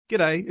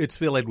G'day, it's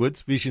Phil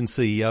Edwards, Vision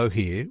CEO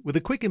here, with a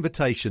quick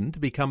invitation to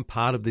become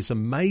part of this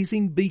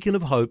amazing beacon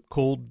of hope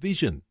called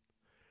Vision.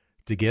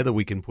 Together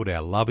we can put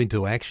our love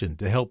into action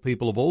to help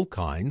people of all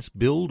kinds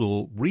build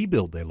or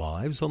rebuild their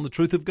lives on the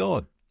truth of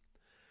God.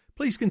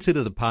 Please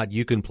consider the part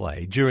you can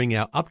play during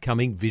our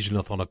upcoming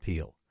Visionathon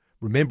appeal,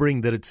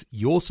 remembering that it's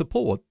your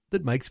support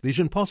that makes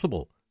Vision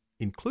possible,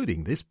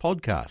 including this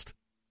podcast.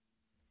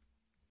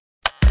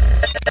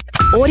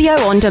 Audio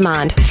on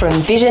demand from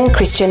Vision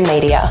Christian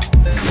Media.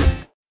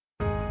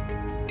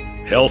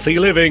 Healthy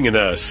living in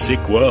a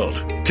sick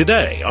world.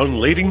 Today on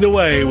Leading the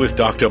Way with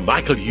Dr.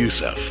 Michael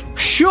Youssef.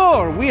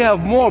 Sure, we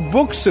have more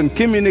books and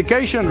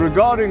communication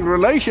regarding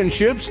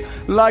relationships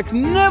like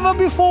never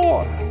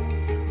before.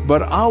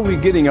 But are we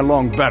getting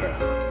along better?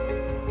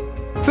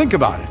 Think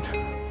about it.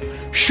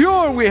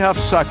 Sure, we have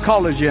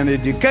psychology and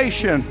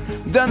education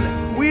than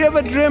we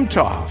ever dreamt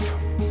of.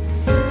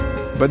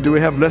 But do we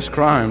have less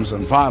crimes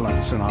and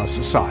violence in our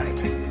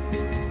society?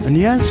 And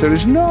the answer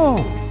is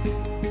no.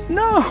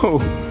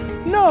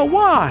 No,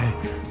 why?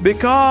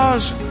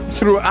 Because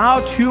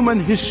throughout human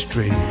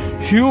history,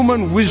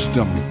 human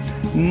wisdom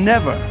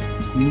never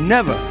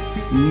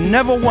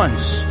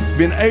once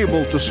been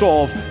able to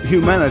solve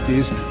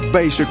humanity's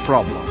basic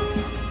problem.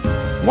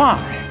 Why?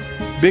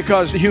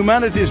 Because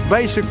humanity's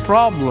basic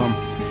problem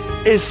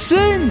is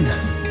sin.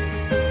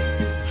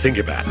 Think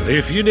about it.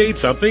 If you need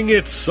something,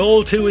 it's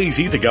all too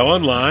easy to go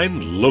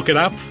online, look it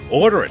up,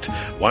 order it.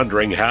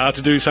 Wondering how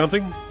to do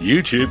something?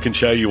 YouTube can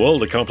show you all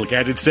the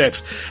complicated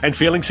steps. And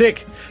feeling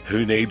sick?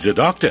 Who needs a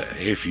doctor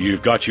if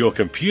you've got your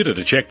computer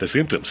to check the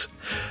symptoms?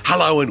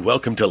 Hello and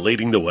welcome to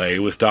Leading the Way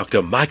with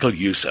Dr. Michael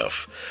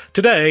Youssef.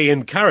 Today,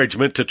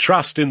 encouragement to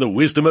trust in the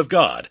wisdom of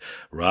God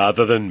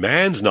rather than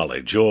man's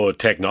knowledge or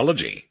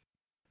technology.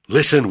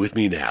 Listen with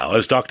me now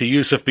as Dr.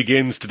 Youssef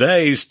begins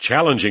today's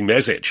challenging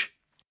message.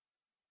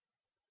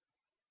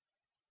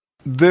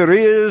 There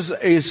is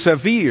a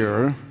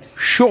severe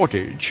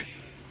shortage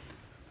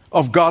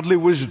of godly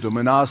wisdom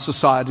in our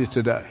society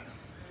today.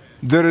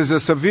 There is a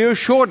severe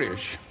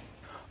shortage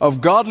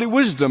of godly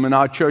wisdom in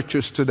our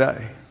churches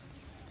today.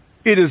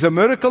 It is a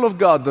miracle of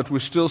God that we're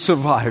still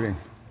surviving.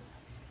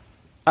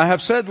 I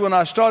have said when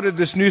I started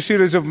this new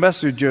series of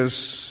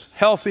messages,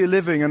 Healthy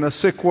Living in a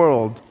Sick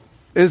World,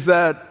 is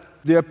that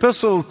the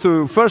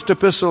first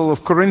epistle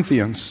of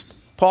Corinthians,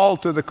 Paul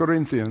to the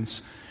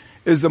Corinthians,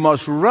 is the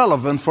most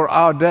relevant for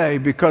our day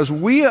because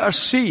we are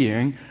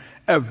seeing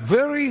a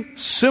very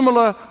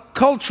similar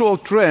cultural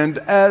trend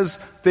as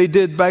they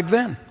did back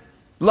then.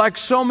 Like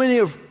so many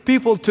of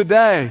people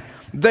today,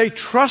 they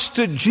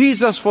trusted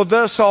Jesus for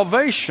their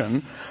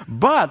salvation,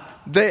 but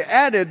they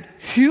added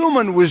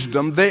human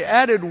wisdom, they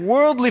added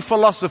worldly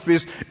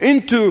philosophies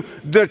into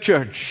their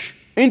church,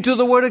 into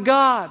the Word of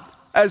God.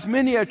 As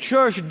many a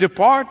church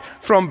depart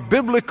from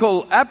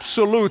biblical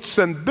absolutes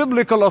and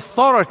biblical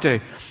authority,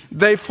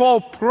 they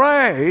fall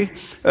prey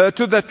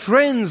to the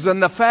trends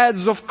and the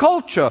fads of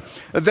culture.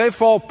 They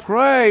fall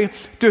prey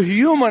to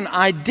human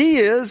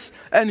ideas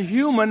and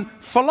human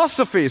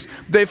philosophies.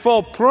 They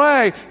fall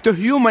prey to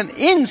human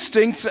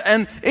instincts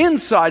and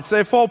insights.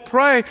 They fall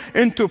prey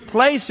into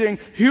placing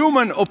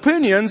human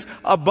opinions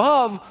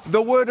above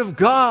the Word of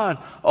God.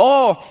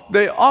 Or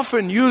they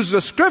often use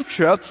the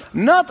Scripture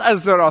not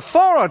as their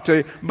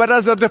authority, but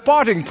as a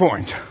departing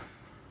point.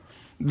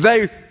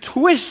 They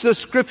twist the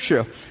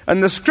Scripture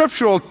and the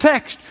scriptural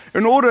text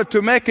in order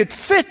to make it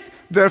fit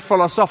their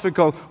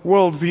philosophical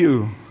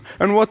worldview.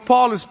 And what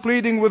Paul is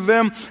pleading with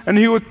them, and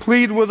he would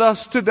plead with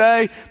us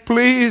today,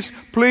 please,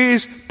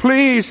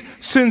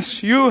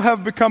 since you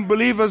have become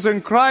believers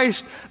in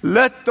Christ,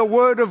 let the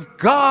Word of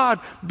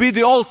God be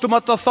the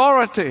ultimate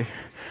authority.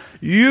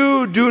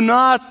 You do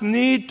not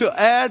need to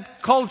add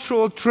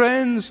cultural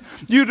trends.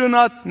 You do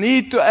not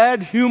need to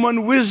add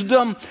human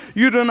wisdom.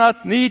 You do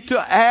not need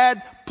to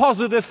add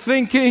positive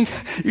thinking.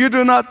 You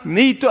do not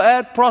need to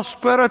add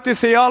prosperity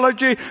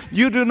theology.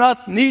 You do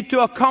not need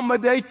to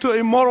accommodate to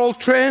immoral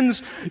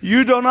trends.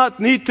 You do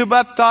not need to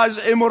baptize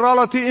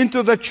immorality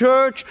into the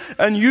church.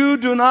 And you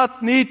do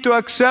not need to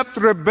accept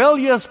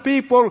rebellious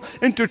people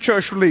into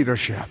church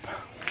leadership.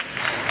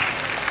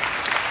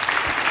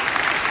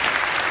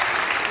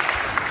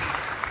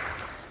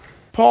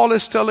 Paul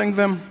is telling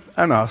them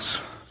and us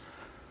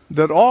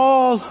that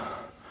all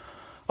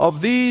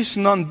of these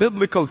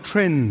non-biblical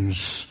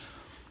trends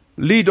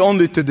lead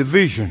only to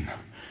division,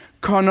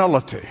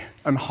 carnality,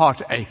 and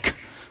heartache.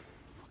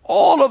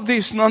 All of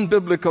these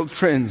non-biblical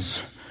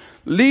trends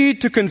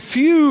lead to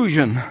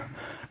confusion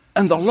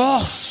and the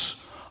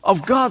loss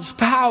of God's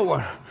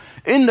power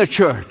in the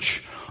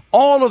church.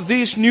 All of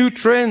these new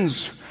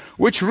trends,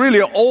 which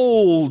really are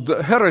old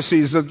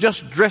heresies that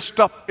just dressed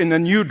up in a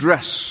new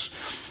dress,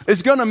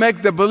 is going to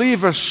make the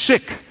believer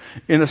sick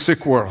in a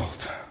sick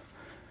world.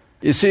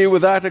 You see,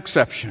 without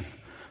exception,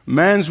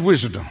 man's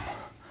wisdom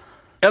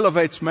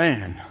elevates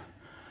man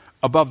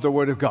above the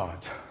Word of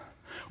God.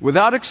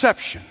 Without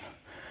exception,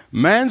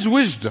 man's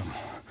wisdom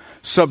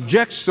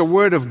subjects the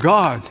Word of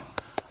God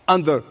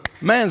under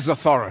man's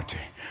authority.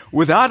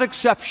 Without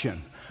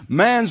exception,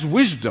 man's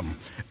wisdom,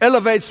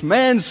 elevates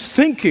man's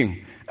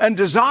thinking and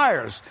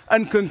desires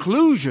and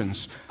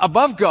conclusions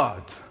above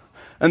God.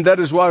 And that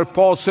is why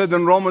Paul said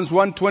in Romans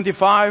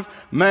 1:25,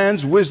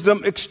 man's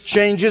wisdom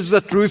exchanges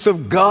the truth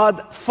of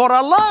God for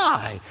a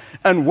lie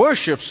and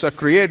worships the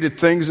created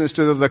things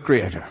instead of the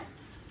Creator.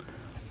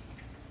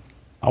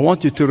 I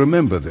want you to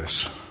remember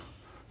this.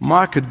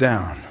 Mark it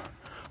down.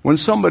 When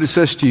somebody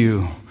says to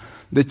you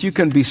that you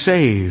can be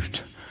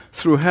saved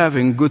through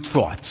having good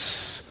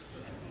thoughts,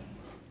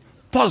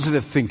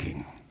 positive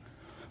thinking,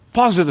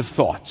 positive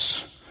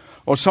thoughts,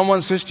 or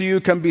someone says to you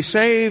can be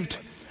saved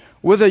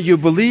whether you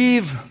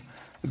believe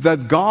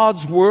that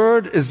God's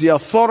word is the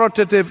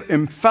authoritative,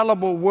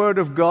 infallible word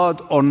of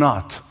God or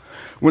not.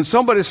 When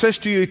somebody says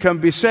to you you can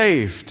be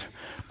saved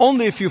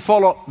only if you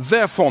follow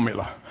their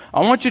formula,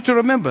 I want you to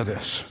remember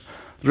this.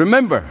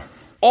 Remember,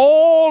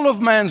 all of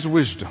man's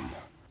wisdom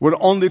will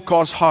only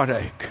cause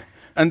heartache.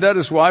 And that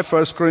is why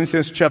 1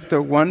 Corinthians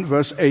chapter 1,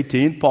 verse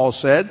 18, Paul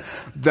said,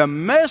 the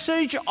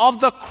message of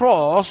the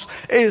cross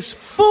is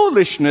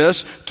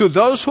foolishness to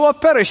those who are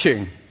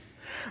perishing.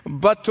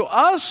 But to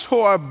us who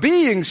are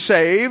being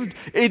saved,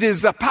 it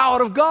is the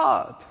power of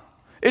God.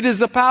 It is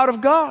the power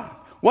of God.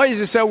 Why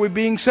does it say we're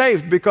being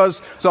saved? Because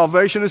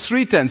salvation is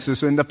three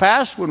tenses. In the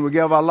past, when we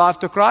gave our life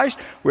to Christ,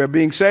 we are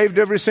being saved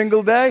every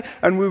single day,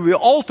 and we will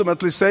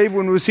ultimately saved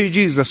when we see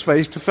Jesus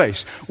face to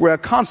face. We are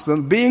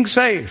constantly being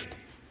saved.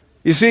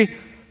 You see,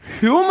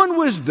 human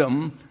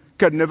wisdom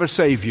can never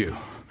save you.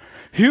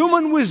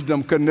 Human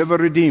wisdom can never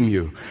redeem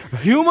you.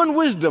 Human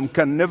wisdom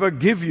can never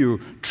give you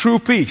true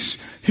peace.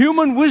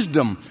 Human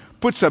wisdom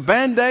puts a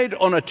Band-Aid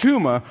on a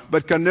tumor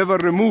but can never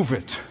remove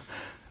it.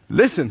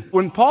 Listen,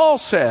 when Paul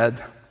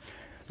said,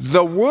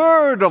 the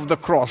word of the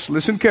cross,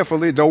 listen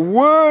carefully, the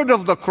word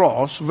of the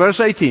cross, verse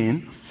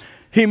 18,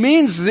 he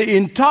means the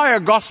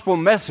entire gospel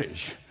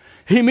message.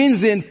 He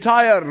means the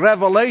entire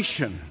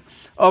revelation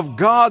of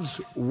God's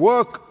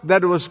work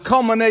that was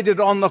culminated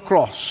on the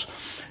cross.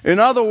 In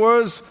other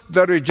words,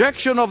 the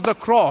rejection of the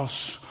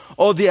cross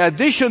or the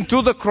addition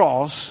to the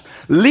cross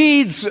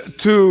leads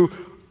to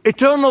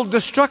eternal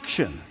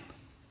destruction.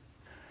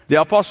 The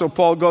Apostle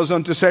Paul goes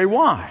on to say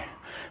why?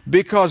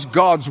 Because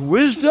God's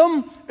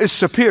wisdom is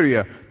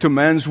superior to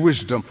man's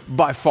wisdom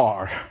by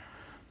far.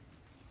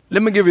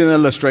 Let me give you an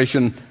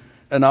illustration,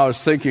 and I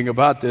was thinking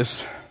about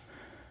this,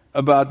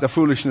 about the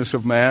foolishness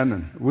of man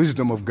and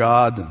wisdom of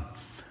God. And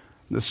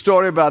the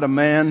story about a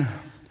man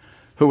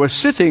who was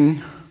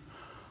sitting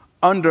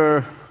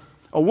under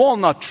a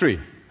walnut tree.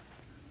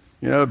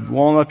 You know,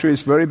 walnut tree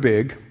is very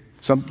big.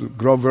 Some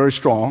grow very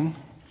strong.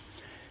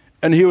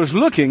 And he was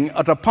looking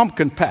at a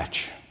pumpkin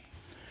patch.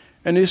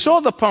 And he saw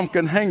the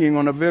pumpkin hanging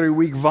on a very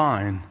weak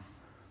vine.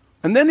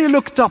 And then he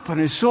looked up and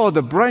he saw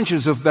the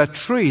branches of that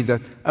tree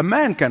that a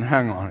man can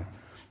hang on it.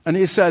 And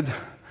he said,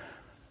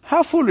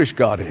 how foolish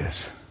God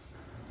is.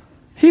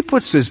 He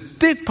puts this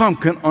big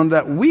pumpkin on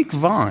that weak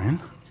vine,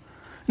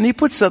 and he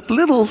puts that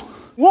little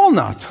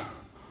walnut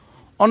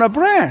on a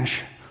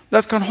branch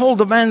that can hold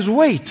a man's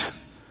weight.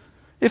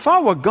 If I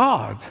were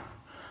God,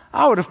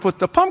 I would have put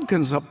the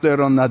pumpkins up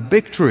there on that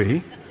big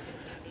tree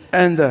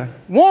and the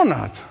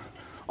walnut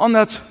on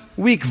that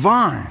weak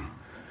vine.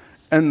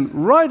 And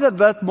right at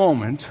that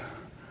moment,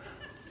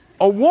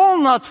 a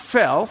walnut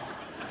fell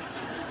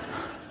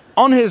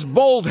on his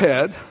bald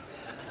head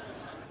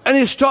and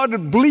he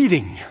started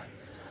bleeding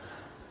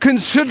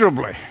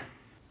considerably.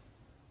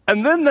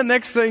 And then the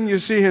next thing you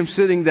see him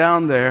sitting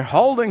down there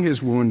holding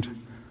his wound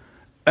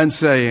and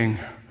saying,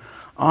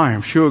 I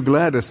am sure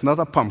glad it's not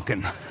a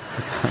pumpkin.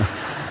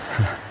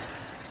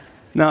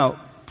 Now,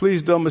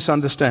 please don't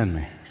misunderstand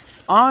me.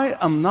 I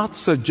am not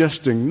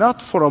suggesting,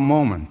 not for a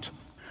moment,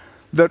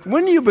 that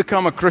when you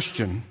become a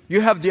Christian,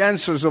 you have the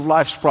answers of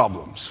life's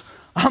problems.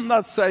 I'm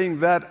not saying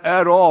that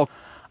at all.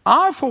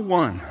 I, for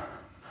one,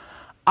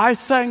 I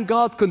thank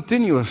God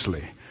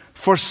continuously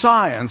for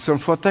science and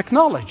for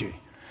technology.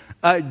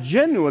 I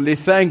genuinely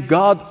thank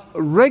God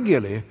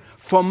regularly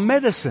for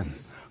medicine,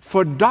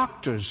 for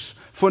doctors,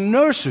 for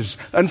nurses,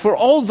 and for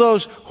all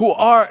those who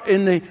are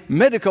in the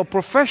medical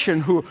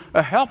profession who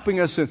are helping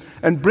us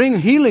and bring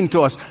healing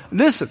to us.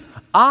 Listen,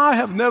 I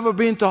have never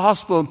been to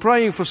hospital and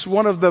praying for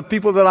one of the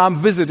people that I'm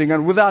visiting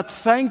and without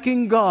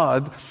thanking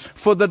God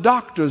for the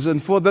doctors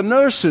and for the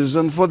nurses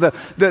and for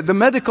the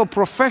medical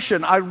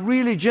profession. I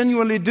really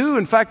genuinely do.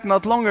 In fact,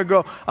 not long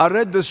ago, I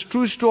read this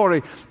true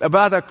story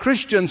about a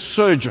Christian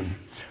surgeon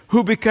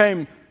who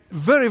became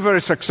very,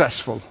 very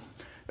successful,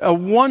 a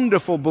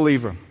wonderful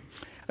believer.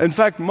 In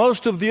fact,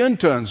 most of the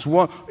interns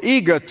were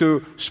eager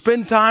to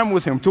spend time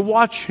with him, to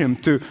watch him,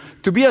 to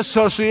be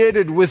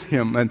associated with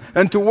him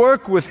and to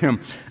work with him.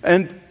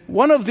 And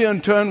one of the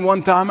interns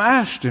one time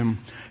asked him,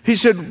 he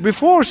said,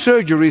 before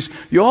surgeries,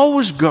 you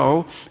always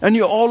go and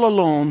you're all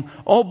alone,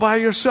 all by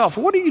yourself.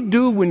 What do you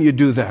do when you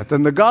do that?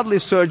 And the godly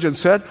surgeon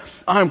said,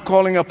 I'm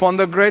calling upon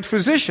the great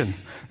physician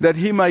that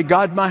he may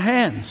guide my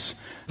hands,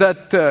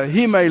 that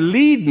he may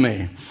lead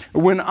me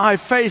when I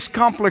face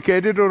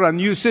complicated or a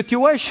new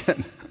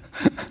situation.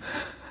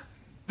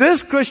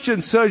 This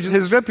Christian surgeon,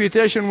 his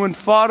reputation went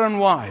far and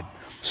wide.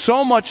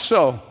 So much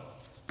so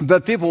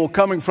that people were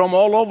coming from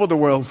all over the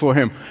world for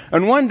him.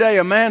 And one day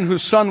a man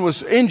whose son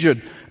was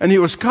injured, and he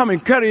was coming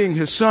carrying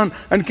his son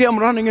and came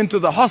running into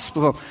the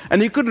hospital,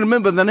 and he couldn't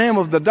remember the name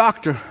of the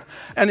doctor.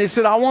 And he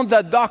said, I want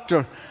that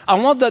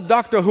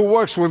doctor who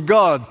works with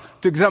God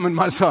to examine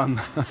my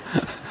son.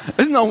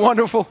 Isn't that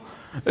wonderful?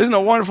 Isn't that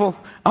wonderful?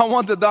 I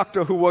want the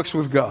doctor who works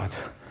with God.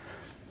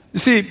 You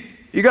see,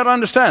 you got to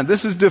understand,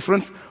 this is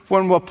different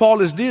from what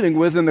Paul is dealing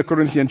with in the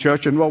Corinthian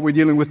church and what we're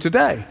dealing with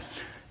today.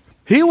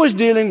 He was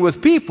dealing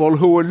with people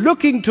who were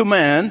looking to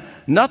man,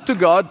 not to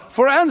God,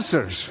 for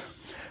answers.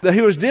 That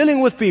he was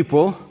dealing with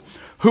people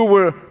who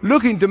were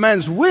looking to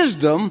man's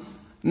wisdom,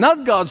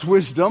 not God's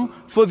wisdom,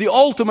 for the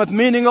ultimate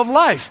meaning of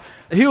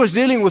life. He was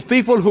dealing with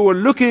people who were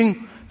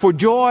looking for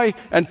joy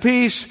and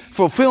peace,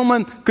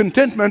 fulfillment,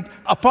 contentment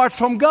apart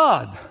from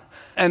God.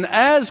 And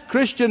as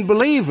Christian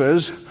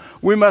believers,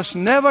 we must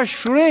never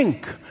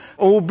shrink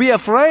or be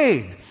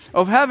afraid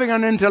of having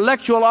an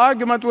intellectual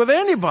argument with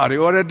anybody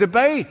or a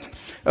debate.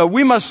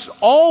 We must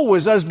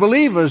always, as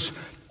believers,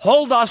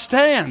 hold our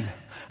stand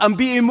and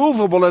be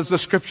immovable, as the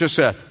Scripture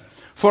said.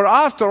 For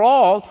after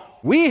all,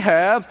 we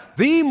have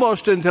the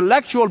most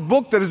intellectual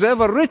book that is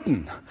ever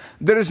written.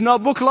 There is no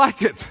book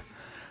like it.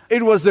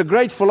 It was the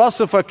great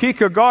philosopher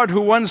Kierkegaard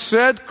who once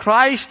said,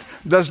 Christ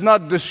does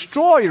not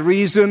destroy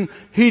reason,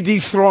 he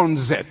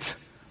dethrones it.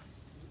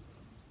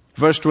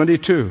 Verse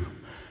 22,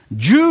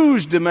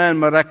 Jews demand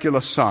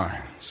miraculous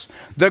signs.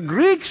 The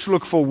Greeks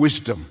look for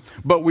wisdom,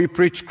 but we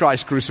preach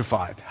Christ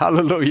crucified.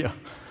 Hallelujah.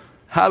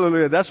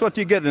 Hallelujah. That's what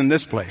you get in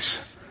this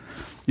place.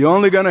 You're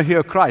only going to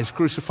hear Christ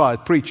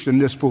crucified preached in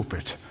this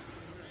pulpit,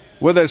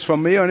 whether it's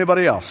from me or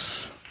anybody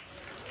else.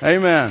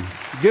 Amen.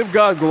 Give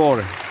God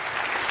glory.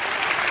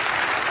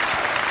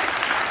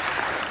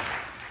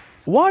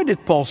 Why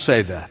did Paul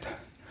say that?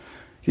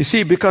 You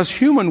see, because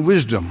human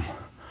wisdom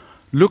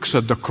looks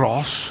at the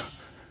cross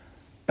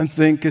and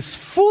think it's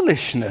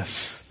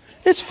foolishness.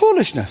 It's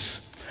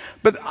foolishness.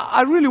 But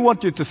I really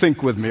want you to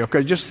think with me,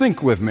 okay? Just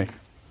think with me.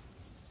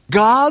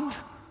 God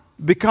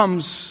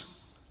becomes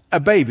a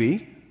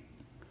baby,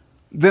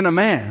 then a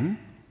man,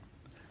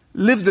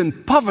 lived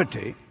in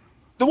poverty,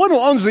 the one who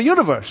owns the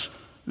universe,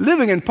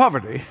 living in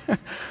poverty.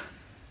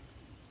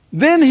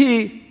 Then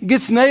he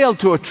gets nailed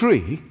to a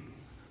tree.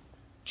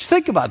 Just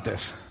think about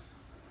this.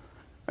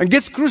 And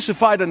gets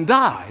crucified and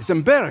dies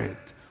and buried.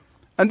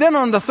 And then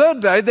on the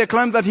third day, they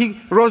claim that he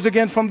rose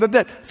again from the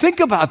dead.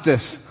 Think about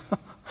this.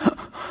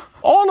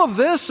 All of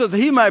this so that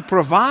he might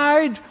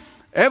provide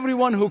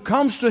everyone who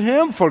comes to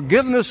him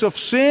forgiveness of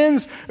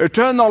sins,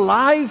 eternal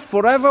life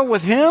forever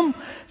with him.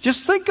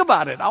 Just think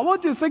about it. I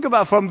want you to think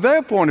about it from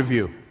their point of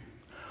view.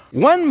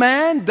 One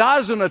man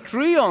dies on a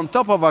tree on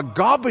top of a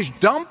garbage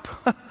dump,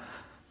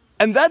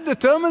 and that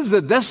determines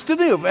the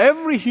destiny of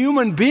every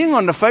human being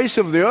on the face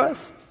of the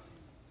earth,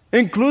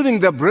 including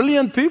the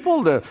brilliant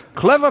people, the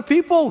clever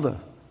people.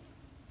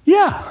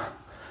 Yeah.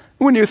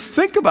 When you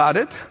think about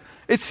it,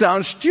 it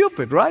sounds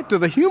stupid, right? To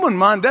the human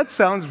mind, that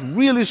sounds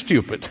really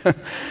stupid.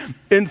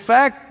 In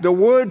fact, the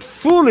word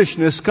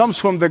foolishness comes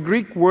from the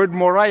Greek word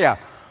moria,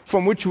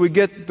 from which we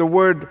get the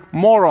word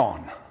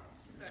moron.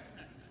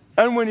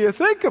 And when you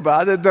think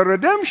about it, the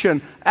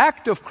redemption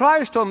act of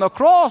Christ on the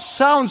cross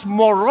sounds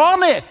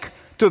moronic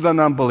to the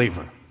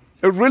non-believer.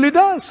 It really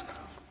does.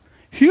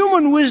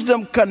 Human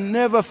wisdom can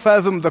never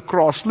fathom the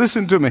cross.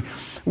 Listen to me.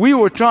 We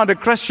were trying to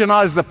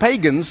Christianize the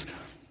pagans,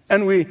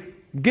 and we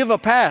give a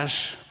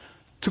pass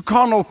to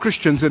carnal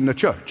Christians in the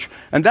church.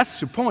 And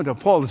that's the point that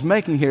Paul is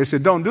making here. He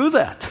said, don't do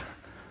that.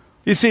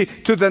 You see,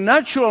 to the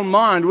natural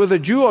mind, whether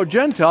Jew or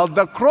Gentile,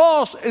 the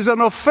cross is an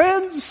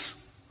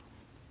offense.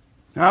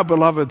 Now,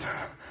 beloved,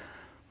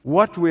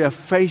 what we are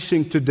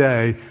facing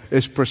today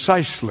is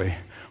precisely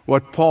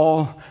what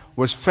Paul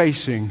was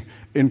facing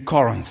in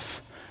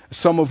Corinth.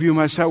 Some of you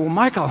might say, well,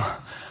 Michael,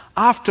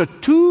 after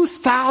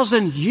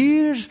 2,000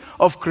 years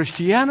of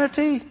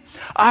Christianity,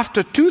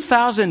 after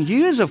 2,000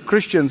 years of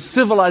Christian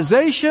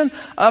civilization,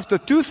 after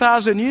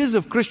 2,000 years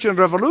of Christian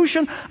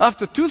revolution,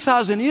 after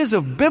 2,000 years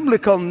of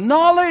biblical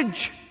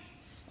knowledge,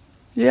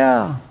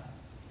 yeah,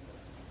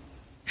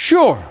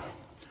 sure,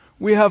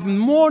 we have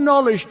more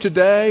knowledge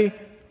today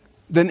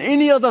than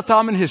any other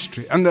time in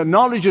history, and the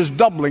knowledge is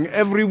doubling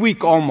every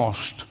week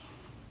almost.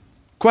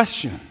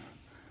 Question,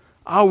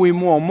 are we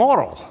more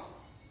moral?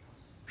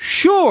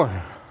 Sure,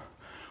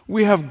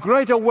 we have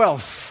greater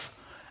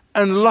wealth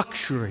and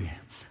luxury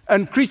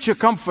and creature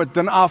comfort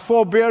than our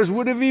forebears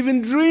would have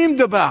even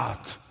dreamed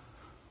about.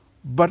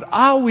 But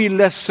are we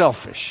less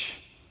selfish?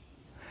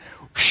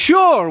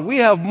 Sure, we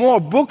have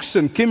more books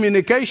and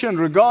communication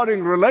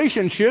regarding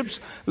relationships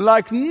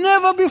like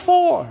never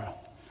before.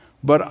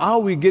 But are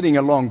we getting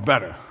along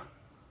better?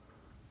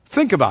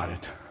 Think about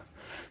it.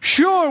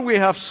 Sure, we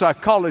have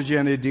psychology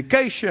and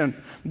education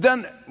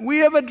than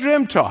we ever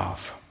dreamt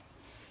of.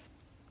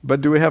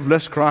 But do we have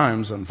less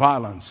crimes and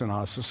violence in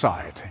our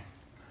society?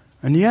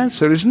 And the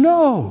answer is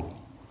no.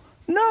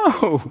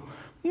 No.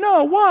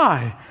 No.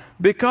 Why?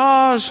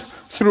 Because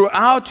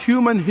throughout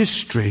human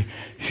history,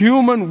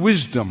 human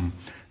wisdom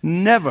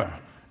never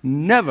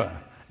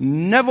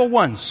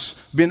once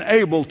been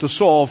able to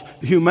solve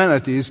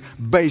humanity's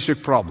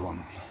basic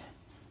problem.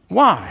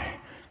 Why?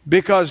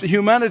 Because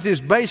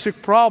humanity's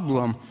basic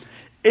problem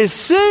is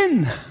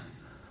sin.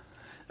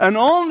 And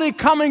only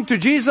coming to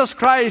Jesus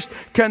Christ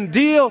can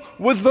deal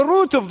with the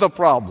root of the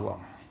problem.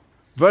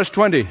 Verse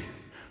 20.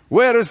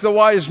 Where is the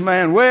wise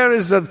man? Where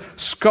is the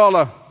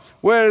scholar?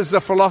 Where is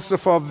the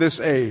philosopher of this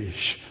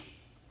age?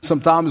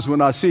 Sometimes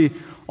when I see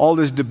all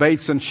these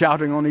debates and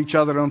shouting on each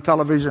other on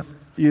television,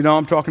 you know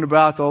I'm talking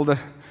about, all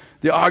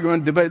the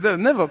argument, debate, that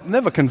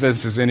never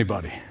convinces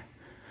anybody.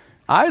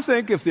 I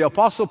think if the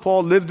Apostle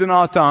Paul lived in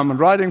our time and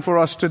writing for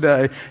us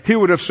today, he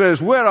would have said,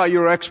 where are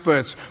your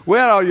experts?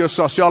 Where are your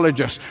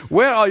sociologists?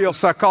 Where are your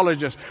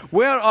psychologists?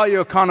 Where are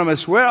your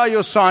economists? Where are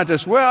your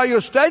scientists? Where are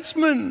your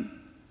statesmen?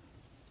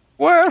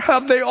 Where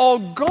have they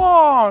all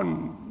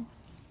gone?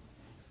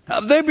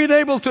 Have they been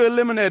able to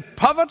eliminate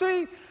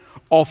poverty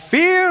or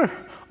fear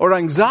or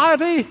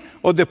anxiety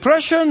or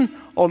depression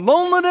or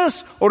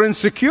loneliness or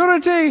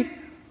insecurity?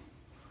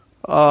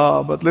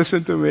 But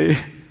listen to me.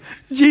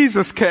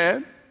 Jesus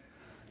can.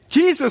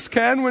 Jesus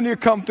can when you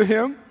come to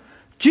Him.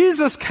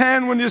 Jesus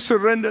can when you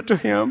surrender to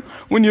Him,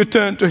 when you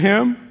turn to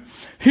Him.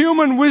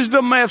 Human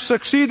wisdom may have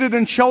succeeded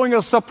in showing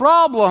us the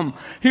problem.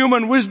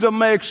 Human wisdom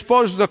may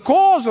expose the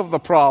cause of the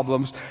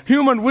problems.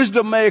 Human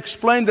wisdom may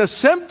explain the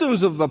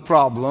symptoms of the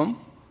problem.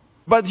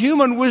 But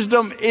human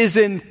wisdom is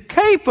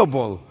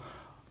incapable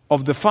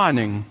of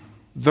defining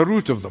the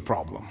root of the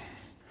problem.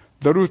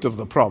 The root of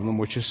the problem,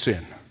 which is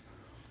sin.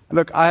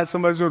 Look, I had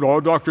somebody say,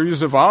 oh, Dr.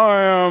 Youssef,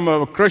 I am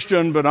a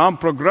Christian, but I'm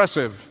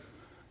progressive.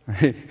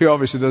 He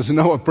obviously doesn't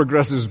know what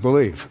progressives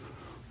believe.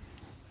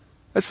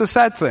 It's a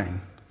sad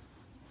thing.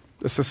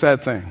 It's a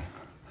sad thing.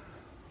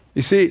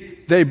 You see,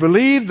 they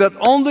believe that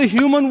only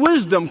human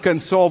wisdom can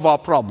solve our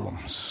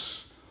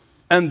problems.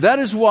 And that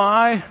is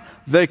why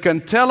they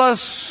can tell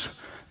us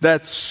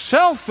that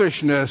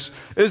selfishness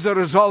is a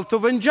result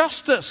of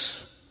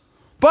injustice.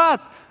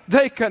 But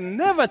they can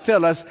never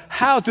tell us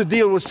how to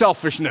deal with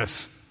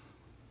selfishness.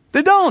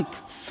 They don't.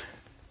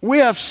 We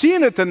have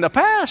seen it in the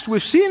past.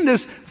 We've seen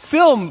this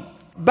film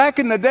back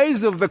in the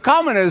days of the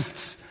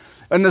communists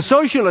and the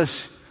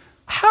socialists.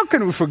 How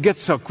can we forget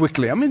so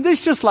quickly? I mean, this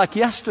is just like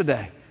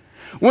yesterday.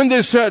 When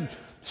they said,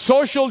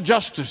 social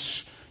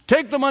justice,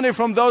 take the money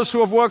from those who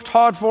have worked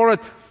hard for it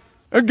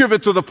and give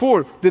it to the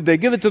poor. Did they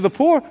give it to the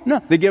poor?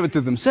 No, they gave it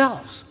to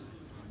themselves.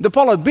 The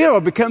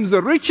Politburo becomes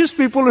the richest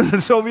people in the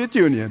Soviet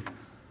Union.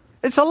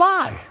 It's a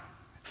lie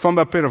from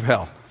a pit of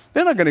hell.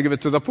 They're not going to give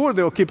it to the poor.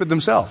 They'll keep it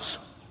themselves.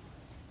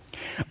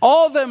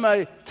 Or they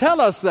may tell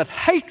us that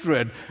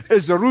hatred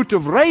is the root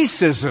of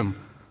racism.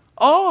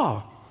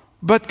 Oh,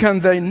 but can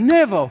they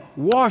never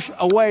wash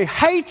away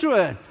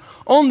hatred?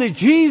 Only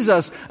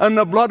Jesus and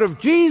the blood of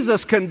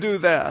Jesus can do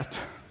that.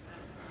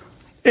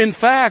 In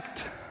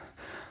fact,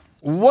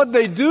 what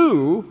they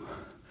do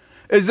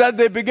is that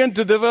they begin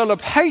to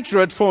develop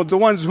hatred for the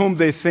ones whom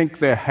they think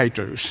they're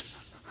haters.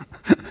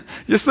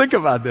 Just think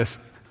about this.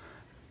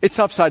 It's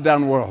upside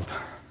down world.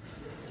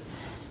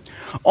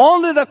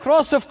 Only the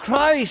cross of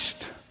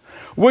Christ,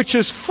 which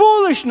is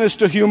foolishness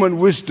to human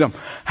wisdom,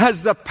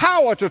 has the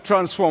power to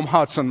transform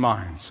hearts and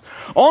minds.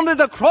 Only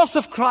the cross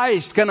of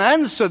Christ can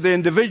answer the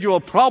individual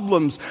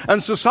problems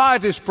and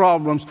society's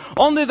problems.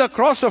 Only the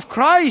cross of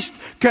Christ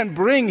can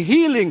bring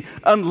healing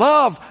and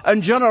love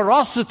and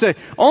generosity.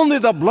 Only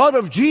the blood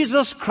of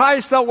Jesus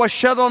Christ that was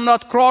shed on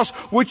that cross,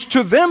 which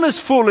to them is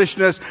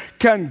foolishness,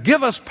 can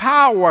give us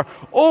power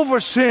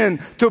over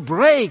sin to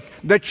break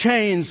the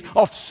chains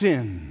of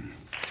sin.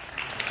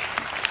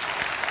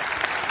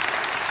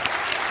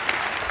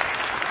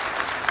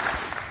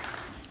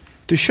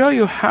 To show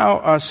you how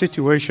our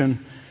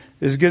situation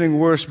is getting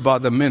worse by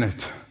the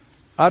minute,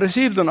 I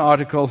received an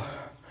article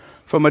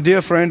from a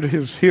dear friend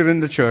who's here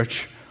in the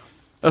church.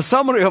 A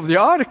summary of the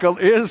article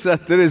is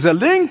that there is a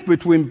link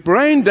between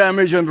brain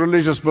damage and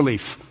religious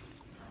belief.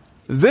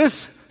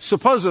 This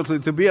supposedly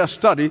to be a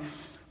study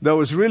that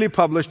was really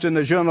published in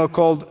a journal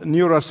called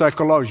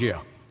Neuropsychologia.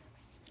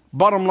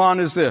 Bottom line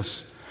is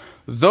this: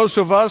 those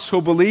of us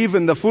who believe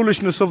in the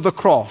foolishness of the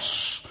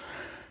cross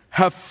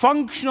have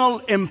functional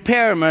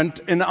impairment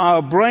in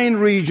our brain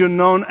region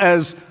known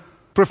as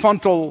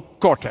prefrontal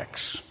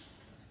cortex.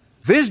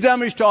 This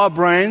damage to our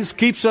brains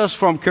keeps us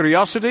from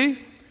curiosity,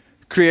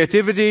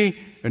 creativity,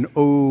 and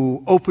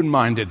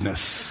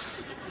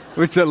open-mindedness.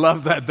 Which I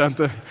love that, don't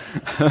they?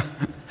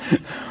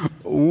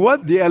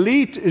 What the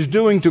elite is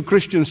doing to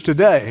Christians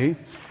today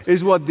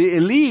is what the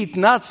elite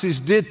Nazis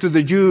did to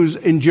the Jews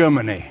in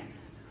Germany.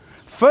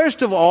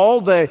 First of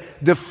all, they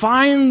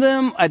define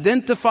them,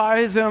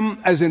 identify them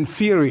as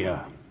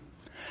inferior.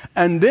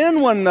 And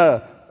then when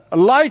the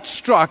light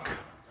struck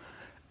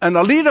and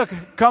a leader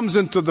comes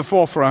into the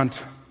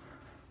forefront,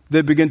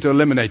 they begin to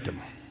eliminate them.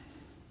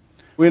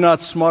 We're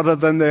not smarter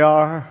than they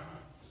are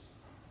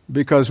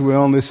because we're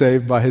only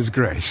saved by His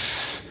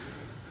grace.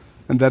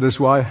 And that is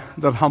why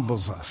that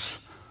humbles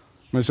us.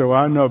 We say, well,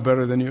 I know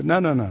better than you.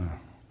 No.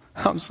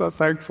 I'm so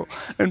thankful.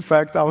 In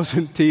fact, I was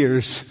in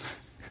tears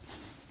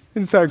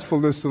in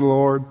thankfulness to the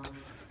Lord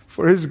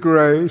for His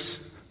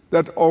grace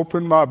that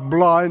opened my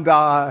blind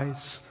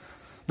eyes,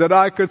 that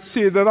I could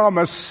see that I'm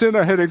a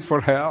sinner heading for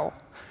hell.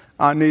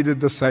 I needed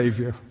the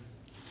Savior.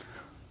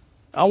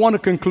 I want to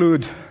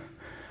conclude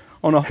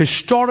on a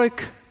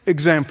historic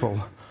example,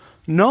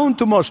 known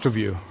to most of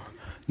you.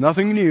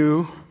 Nothing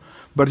new,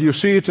 but you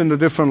see it in a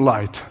different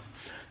light.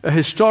 A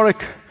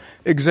historic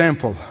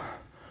example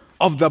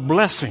of the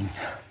blessing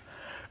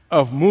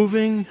of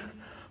moving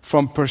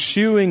from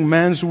pursuing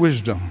man's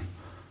wisdom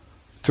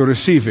to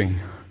receiving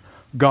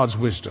God's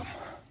wisdom.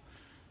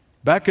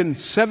 Back in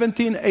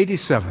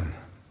 1787,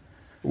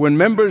 when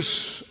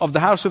members of the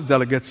House of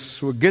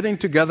Delegates were getting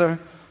together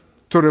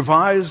to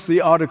revise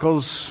the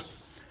Articles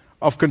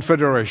of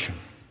Confederation,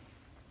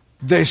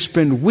 they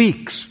spent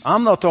weeks,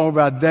 I'm not talking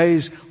about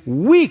days,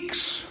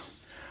 weeks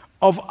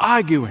of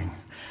arguing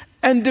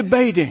and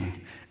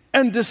debating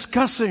and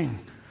discussing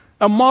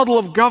a model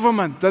of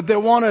government that they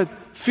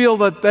feel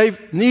that they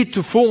need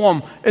to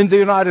form in the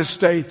United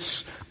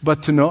States,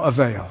 but to no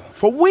avail.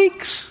 For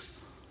weeks,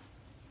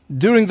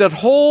 during that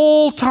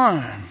whole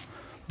time,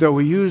 they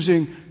were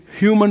using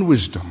human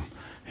wisdom.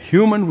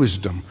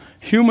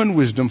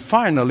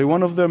 Finally,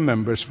 one of their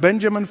members,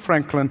 Benjamin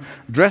Franklin,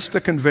 addressed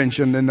the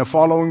convention in the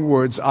following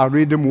words. I'll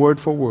read them word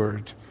for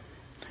word.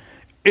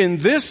 In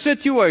this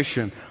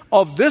situation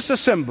of this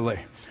assembly,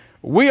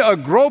 we are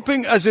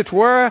groping, as it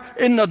were,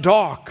 in the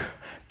dark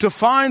to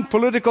find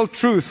political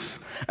truth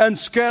and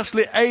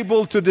scarcely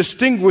able to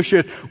distinguish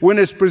it when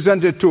it's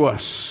presented to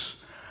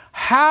us.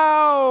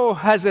 How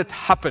has it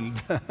happened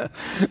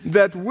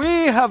that we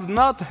have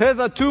not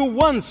hitherto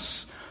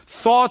once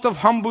thought of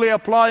humbly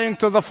applying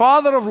to the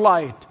Father of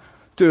light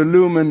to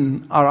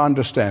illumine our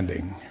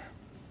understanding?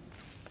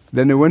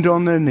 Then they went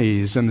on their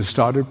knees and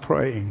started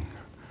praying,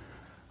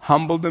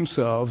 humbled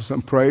themselves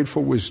and prayed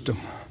for wisdom.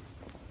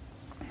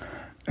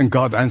 And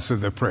God answered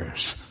their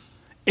prayers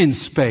in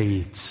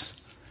spades.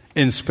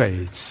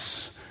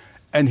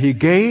 And He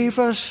gave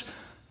us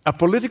a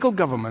political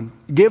government,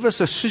 gave us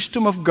a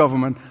system of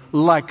government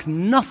like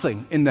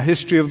nothing in the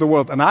history of the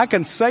world. And I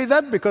can say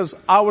that because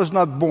I was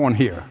not born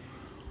here.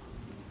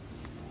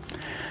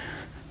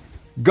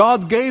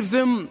 God gave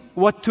them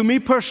what to me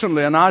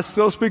personally, and I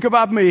still speak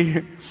about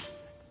me,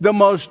 the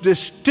most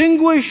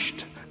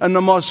distinguished and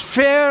the most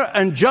fair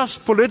and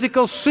just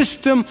political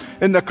system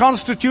in the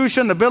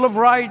Constitution, the Bill of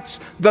Rights,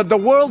 that the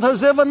world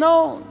has ever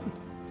known.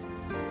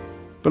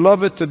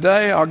 Beloved,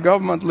 today our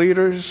government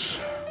leaders,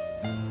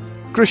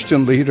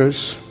 Christian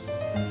leaders,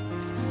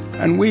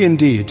 and we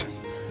indeed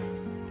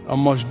are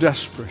most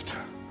desperate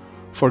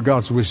for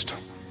God's wisdom.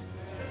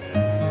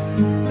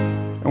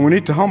 And we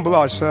need to humble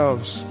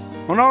ourselves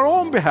on our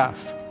own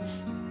behalf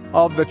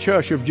of the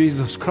Church of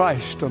Jesus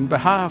Christ, on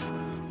behalf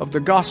of the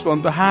gospel,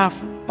 on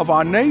behalf of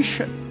our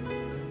nation.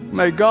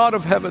 May God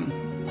of heaven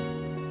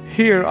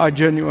hear our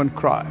genuine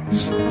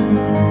cries.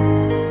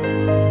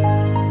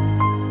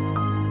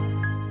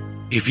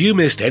 If you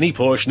missed any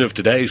portion of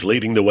today's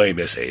Leading the Way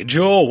message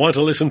or want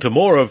to listen to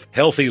more of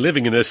Healthy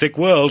Living in a Sick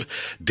World,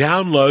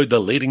 download the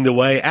Leading the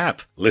Way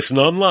app, listen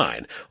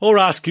online, or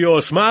ask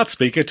your smart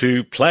speaker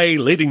to play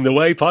Leading the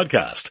Way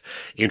podcast.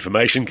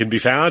 Information can be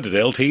found at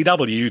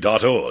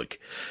ltw.org.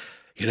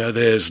 You know,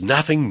 there's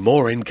nothing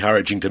more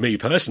encouraging to me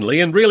personally,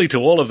 and really to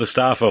all of the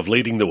staff of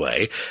Leading the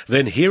Way,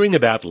 than hearing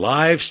about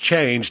lives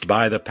changed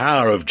by the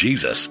power of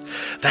Jesus.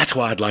 That's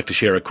why I'd like to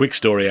share a quick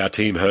story our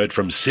team heard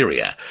from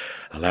Syria.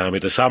 Allow me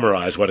to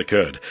summarize what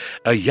occurred.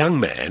 A young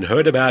man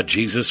heard about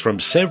Jesus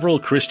from several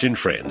Christian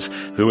friends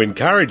who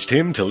encouraged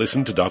him to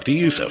listen to Dr.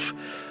 Yusuf.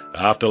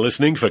 After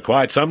listening for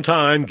quite some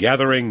time,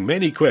 gathering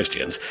many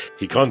questions,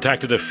 he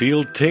contacted a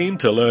field team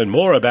to learn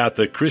more about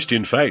the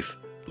Christian faith.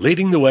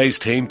 Leading the Way's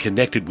team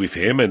connected with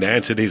him and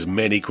answered his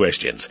many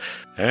questions.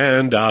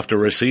 And after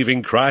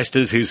receiving Christ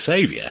as his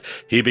Savior,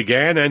 he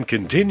began and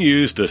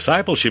continues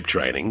discipleship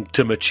training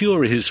to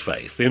mature his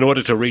faith in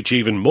order to reach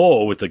even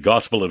more with the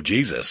gospel of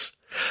Jesus.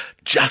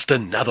 Just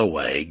another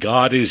way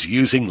God is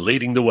using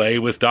Leading the Way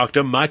with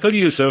Dr. Michael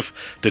Yusuf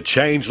to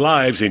change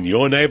lives in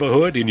your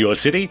neighborhood, in your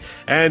city,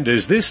 and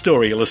as this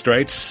story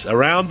illustrates,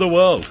 around the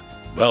world.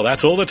 Well,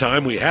 that's all the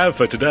time we have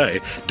for today.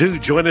 Do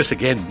join us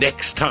again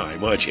next time,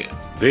 won't you?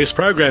 This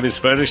program is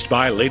furnished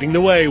by Leading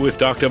the Way with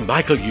Dr.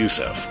 Michael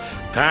Yusuf,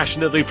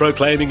 passionately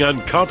proclaiming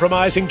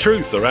uncompromising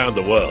truth around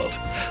the world.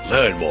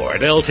 Learn more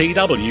at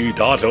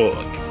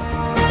ltw.org.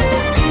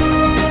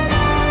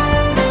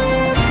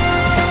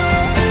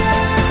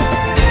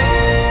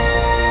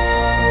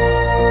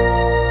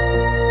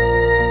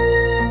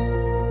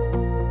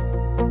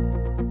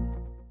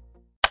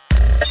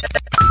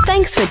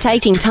 Thanks for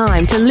taking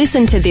time to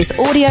listen to this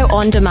audio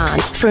on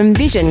demand from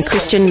Vision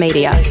Christian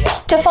Media.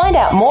 To find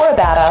out more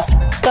about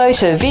us, go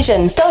to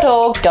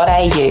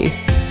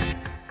vision.org.au.